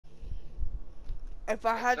If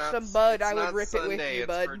I had some bud, I would rip it with you,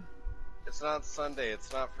 bud. It's not Sunday.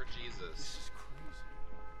 It's not for Jesus. This is crazy.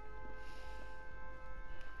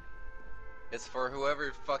 It's for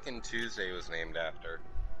whoever fucking Tuesday was named after.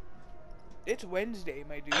 It's Wednesday,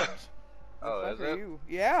 my dudes. Oh, is it? You?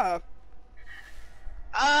 Yeah.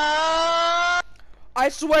 Ah! I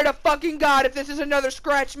swear to fucking God, if this is another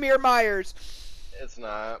Scratch Mirror Myers. It's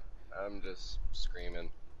not. I'm just screaming.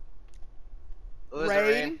 Who is it,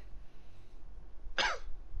 Rain?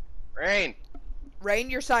 Rain! Rain,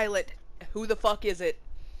 you're silent. Who the fuck is it?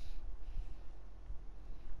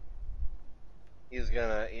 He's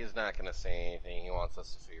not gonna say anything. He wants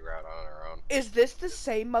us to figure out on our own. Is this the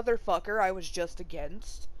same motherfucker I was just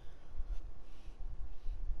against?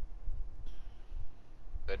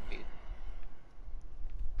 Could be.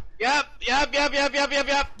 Yep.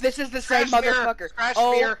 This is the same Scratch mirror. motherfucker. Scratch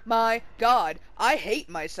Oh mirror. my God. I hate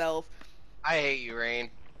myself. I hate you, Rain.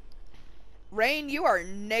 Rain, you are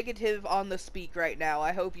negative on the speak right now.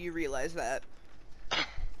 I hope you realize that.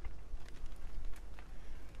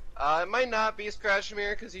 It might not be Scratch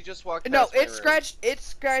Mirror because he just walked No, past my it's room. It's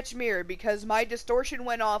Scratch Mirror because my distortion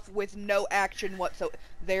went off with no action whatsoever.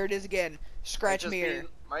 There it is again. Scratch Mirror.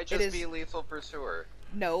 Might just be Lethal Pursuer.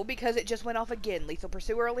 No, because it just went off again. Lethal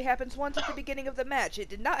Pursuer only happens once at the beginning of the match. It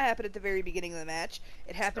did not happen at the very beginning of the match.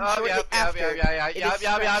 It happened shortly after. Yep.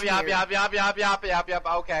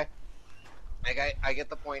 Okay. I get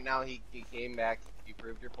the point now. He came back. You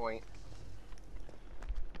proved your point.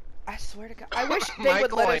 I swear to God, I wish they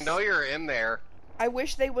would let us. I know you're in there. I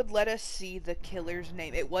wish they would let us see the killer's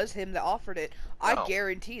name. It was him that offered it. No. I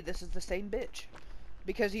guarantee this is the same bitch,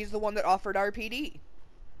 because he's the one that offered RPD.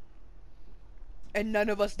 And none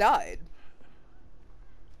of us died.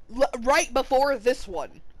 Right before this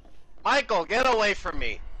one. Michael, get away from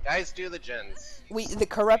me. Guys, do the gens. The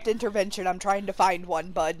corrupt intervention, I'm trying to find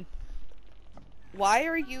one, bud. Why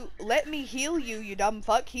are you... Let me heal you, you dumb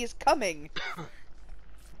fuck. He is coming.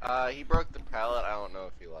 He broke the pallet. I don't know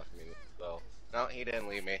if he left me, though. No, he didn't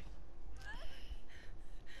leave me.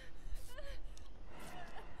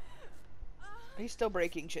 He's still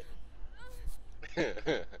breaking shit.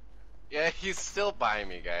 Yeah, he's still by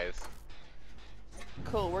me, guys.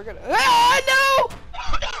 Cool, we're gonna... Ah,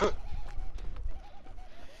 no!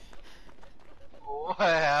 What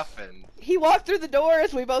happened? He walked through the door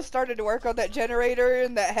as we both started to work on that generator,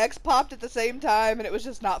 and that hex popped at the same time, and it was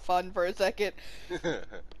just not fun for a second.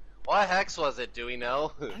 What hex was it? Do we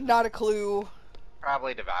know? Not a clue.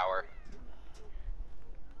 Probably Devour.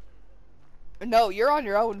 No, you're on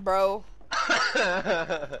your own, bro.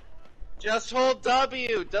 Just hold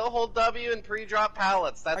W. Don't hold W and pre-drop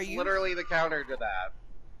pallets. That's literally the counter to that.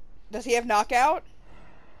 Does he have knockout?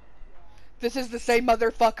 This is the same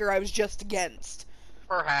motherfucker I was just against.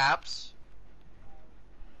 Perhaps.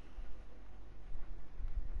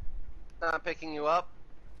 Not picking you up.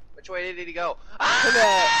 Which way did he go? To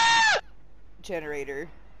the generator.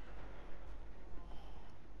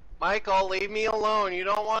 Michael, leave me alone. You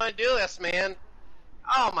don't want to do this, man.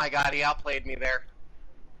 Oh my God, he outplayed me there.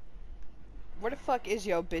 Where the fuck is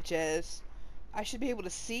yo bitch ass? I should be able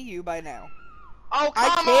to see you by now. Oh, I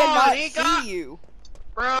come cannot on! He got you.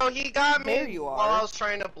 Bro, he got me There you are. while I was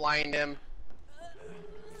trying to blind him.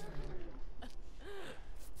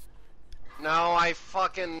 No, I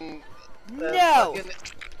fucking... No!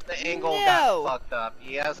 The angle got fucked up.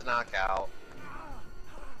 He has knockout.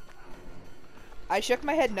 I shook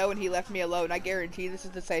my head no and he left me alone. I guarantee this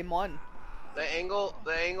is the same one. The angle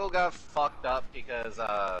got fucked up because,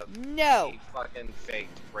 No! he fucking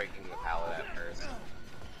faked breaking the pallet at first.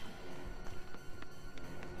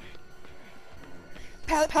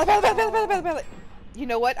 Pallet. You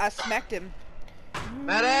know what? I smacked him.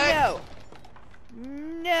 Medic! No!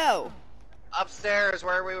 No! Upstairs,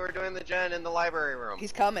 where we were doing the gen in the library room.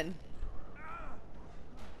 He's coming.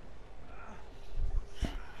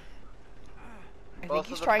 I think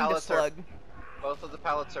he's trying to slug. Both of the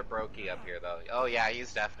pallets are brokey up here, though. Oh yeah,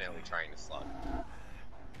 he's definitely trying to slug.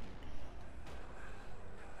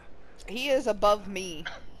 He is above me.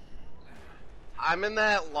 I'm in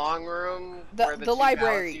that long room where The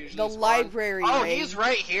library. The library. Oh, Ray. he's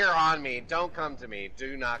right here on me. Don't come to me.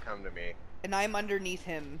 Do not come to me. And I'm underneath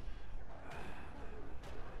him.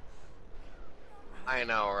 I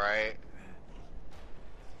know, right?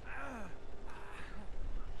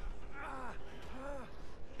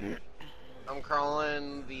 I'm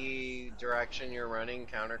crawling the direction you're running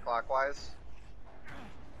counterclockwise.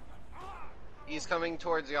 He's coming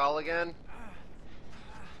towards y'all again.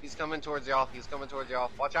 He's coming towards y'all. He's coming towards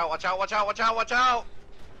y'all. Watch out, watch out, watch out, watch out, watch out!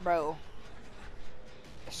 Bro.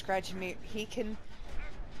 Scratch me. He can...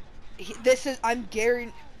 this is... I'm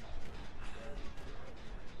guaranteed...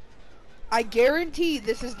 I guarantee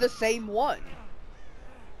this is the same one.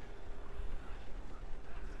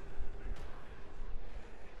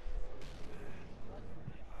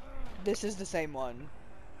 This is the same one.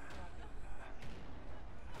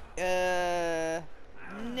 No.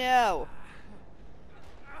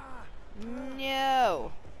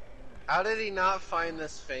 No. How did he not find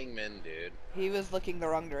this Fang Min, dude? He was looking the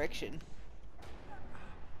wrong direction.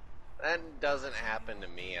 That doesn't happen to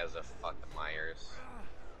me as a fucking Myers.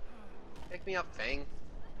 Pick me up, Fang.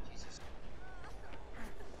 Jesus.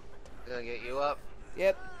 Gonna get you up?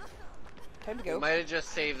 Yep. Time to go. You might have just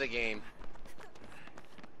saved the game.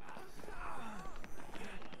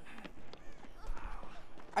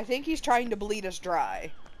 I think he's trying to bleed us dry.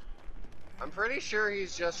 I'm pretty sure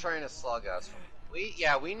he's just trying to slug us. We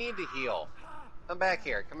need to heal. Come back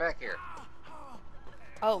here. Come back here.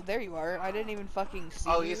 Oh, there you are. I didn't even fucking see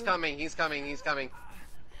Oh, you. he's coming. He's coming. He's coming.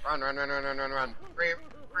 Run.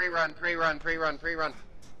 Pre-run.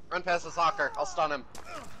 Run past the soccer. I'll stun him.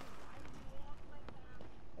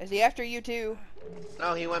 Is he after you too?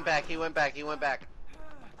 No, he went back.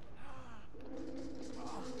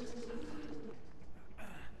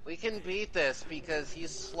 We can beat this because he's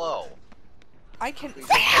slow. I can.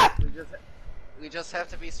 We just have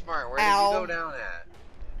to be smart. Where Ow. did you go down at?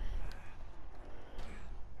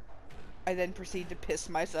 I then proceed to piss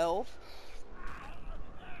myself.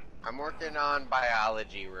 I'm working on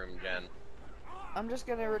biology room, Jen. I'm just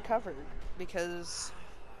gonna recover because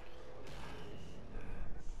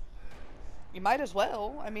you might as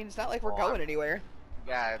well. I mean, it's not like we're going anywhere.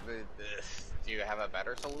 Yeah, do you have a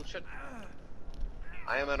better solution?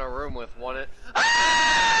 I am in a room with one.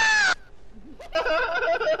 Ah!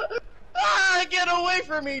 Ah, get away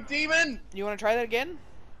from me, demon! You want to try that again?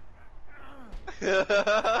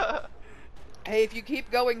 Hey, if you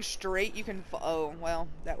keep going straight, you can. Oh, well,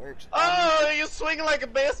 that works. Oh, you swing like a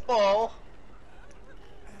baseball.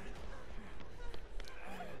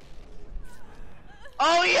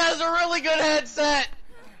 Oh, he has a really good headset.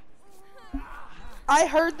 I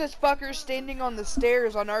heard this fucker standing on the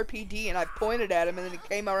stairs on RPD, and I pointed at him, and then he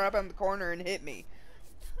came up on the corner and hit me.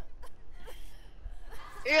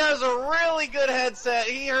 He has a really good headset.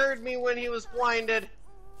 He heard me when he was blinded.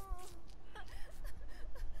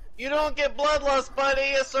 You don't get bloodlust,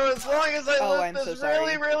 buddy, so as long as I lift this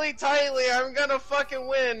really, really tightly, I'm gonna fucking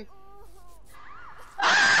win.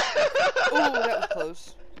 Ooh, that was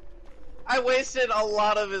close. I wasted a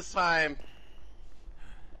lot of his time.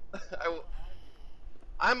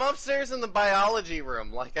 I'm upstairs in the biology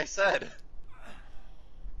room, like I said.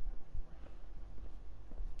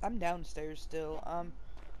 I'm downstairs still.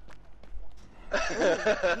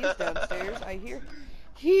 He's downstairs. I hear.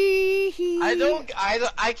 I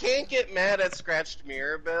can't get mad at scratched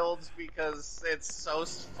mirror builds because it's so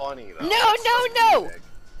funny though. No!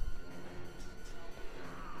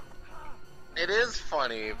 It is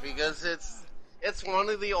funny because it's one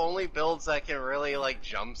of the only builds that can really like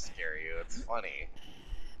jump scare you. It's funny.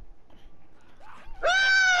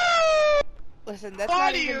 Listen, that's Why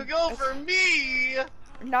not do even, you go for me?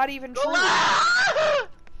 Not even true.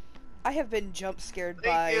 I have been jump scared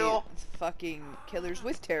by fucking killers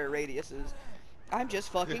with terror radiuses. I'm just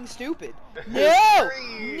fucking stupid. No!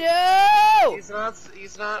 No!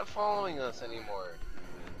 He's not following us anymore.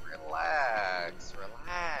 Relax.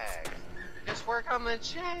 Just work on the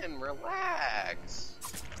gen. Relax.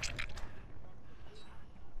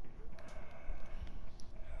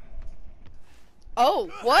 Oh,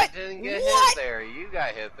 what? I didn't get hit there. You got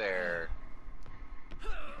hit there.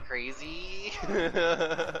 Crazy.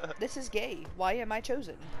 This is gay. Why am I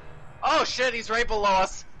chosen? Oh shit, he's right below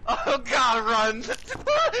us. Oh god, run.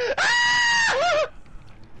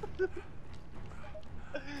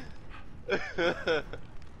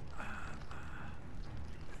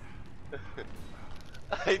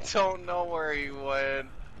 I don't know where he went.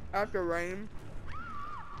 After rain.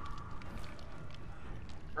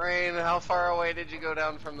 Rain, how far away did you go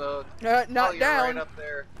down from the... Not you're down. Right up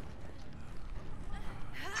there.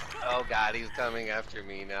 Oh god, he's coming after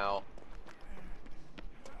me now.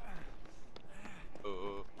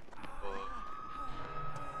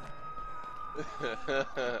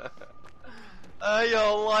 I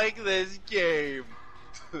don't like this game.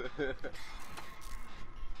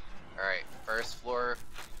 Alright, first floor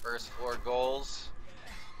goals.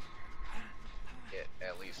 Get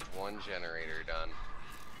at least one generator done.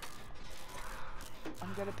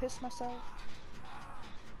 I'm gonna piss myself.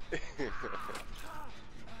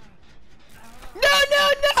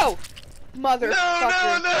 No! Motherfucker.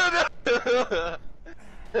 No!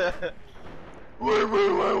 Wait.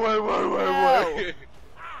 No. Is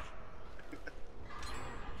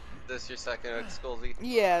this your second Skulzy?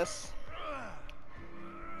 Yes.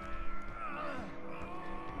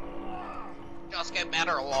 just get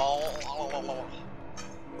better, lol.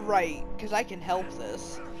 Right, because I can help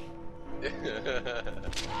this.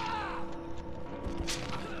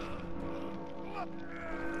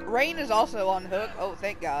 Rain is also on hook. Oh,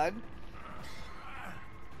 thank God.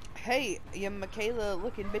 Hey, you Michaela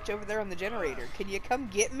looking bitch over there on the generator. Can you come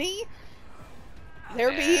get me? They're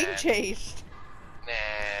being chased. Nah.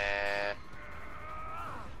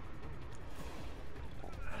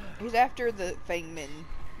 He's after the Fangman.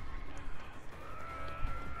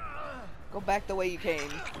 Go back the way you came.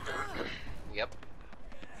 Yep.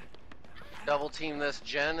 Double team this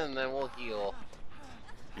gen and then we'll heal.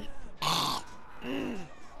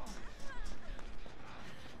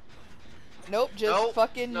 Nope, just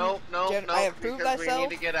fucking. Nope. I have proved myself. We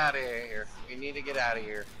need to get out of here. We need to get out of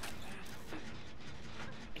here.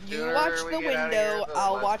 You watch the window,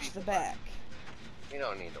 I'll watch the back. You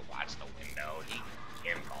don't need to watch the window. He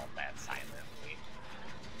involved that silently.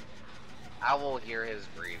 I will hear his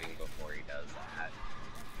breathing before he does that.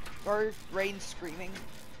 Or Rain screaming.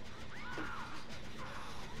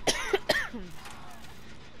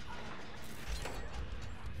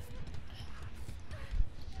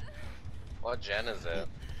 What gen is it?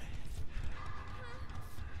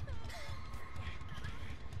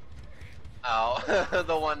 Oh,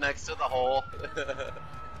 the one next to the hole.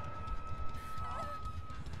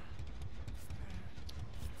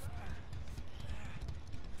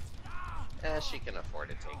 She can afford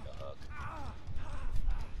to take the hook.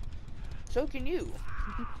 So can you.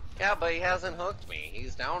 Yeah, but he hasn't hooked me.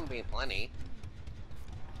 He's down me plenty.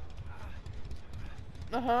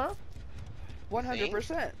 Uh-huh.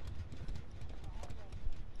 100%.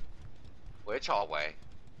 Which hallway?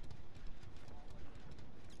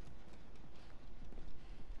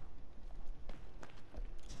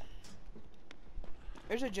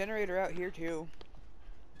 There's a generator out here too.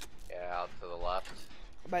 Yeah, out to the left.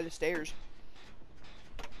 By the stairs.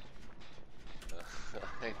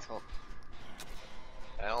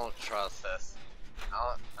 I don't trust this.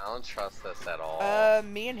 I don't trust this at all.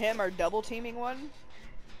 Me and him are double teaming one.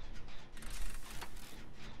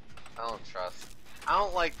 I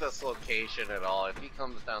don't like this location at all. If he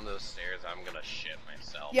comes down those stairs, I'm gonna shit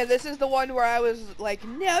myself. Yeah, this is the one where I was like,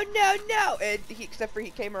 no, and except for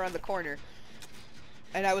he came around the corner.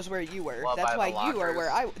 And I was where you were. Well, that's why you are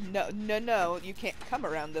where I... No, you can't come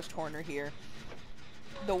around this corner here.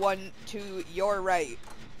 The one to your right.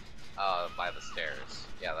 By the stairs.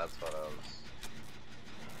 Yeah, that's what I was...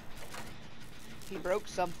 He broke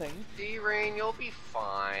something. D-Rain, you'll be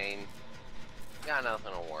fine. You got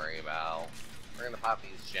nothing to worry about. We're gonna pop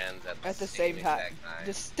these gens at the same time.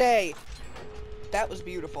 Just stay. That was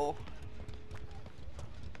beautiful.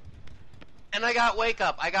 And I got wake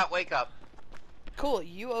up. Cool,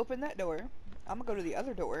 you open that door. I'm gonna go to the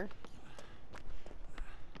other door.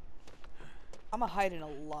 I'm gonna hide in a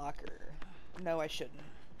locker. No, I shouldn't.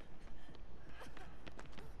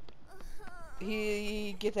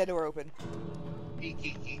 Get that door open.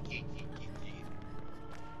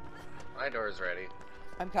 My door's ready.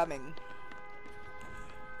 I'm coming.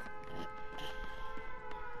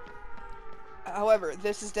 However,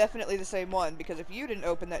 this is definitely the same one, because if you didn't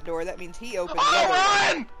open that door, that means he opened the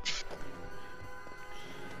other one.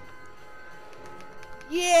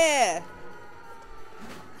 Yeah!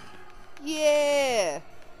 Yeah!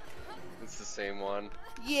 It's the same one.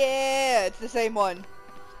 Yeah! It's the same one.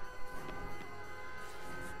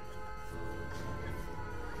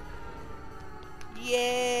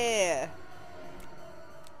 Yeah!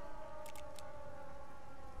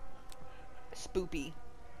 Spoopy.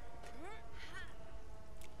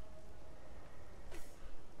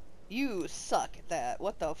 You suck at that.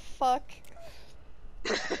 What the fuck?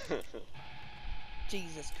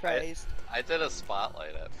 Jesus Christ. I did a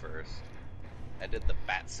spotlight at first. I did the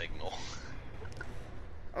bat signal.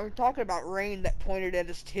 I'm talking about Rain that pointed at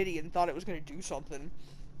his titty and thought it was gonna do something.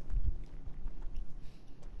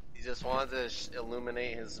 He just wanted to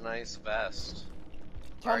illuminate his nice vest.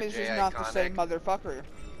 Tell me this is not the same motherfucker.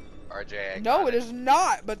 RJ Iconic. No, it is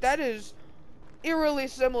not, but that is eerily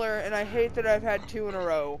similar, and I hate that I've had two in a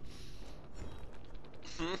row.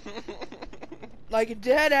 Like,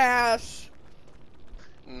 dead ass.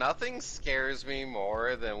 Nothing scares me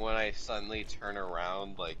more than when I suddenly turn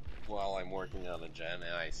around, like, while I'm working on a gen,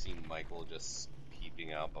 and I see Michael just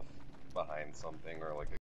peeping out behind something, or like a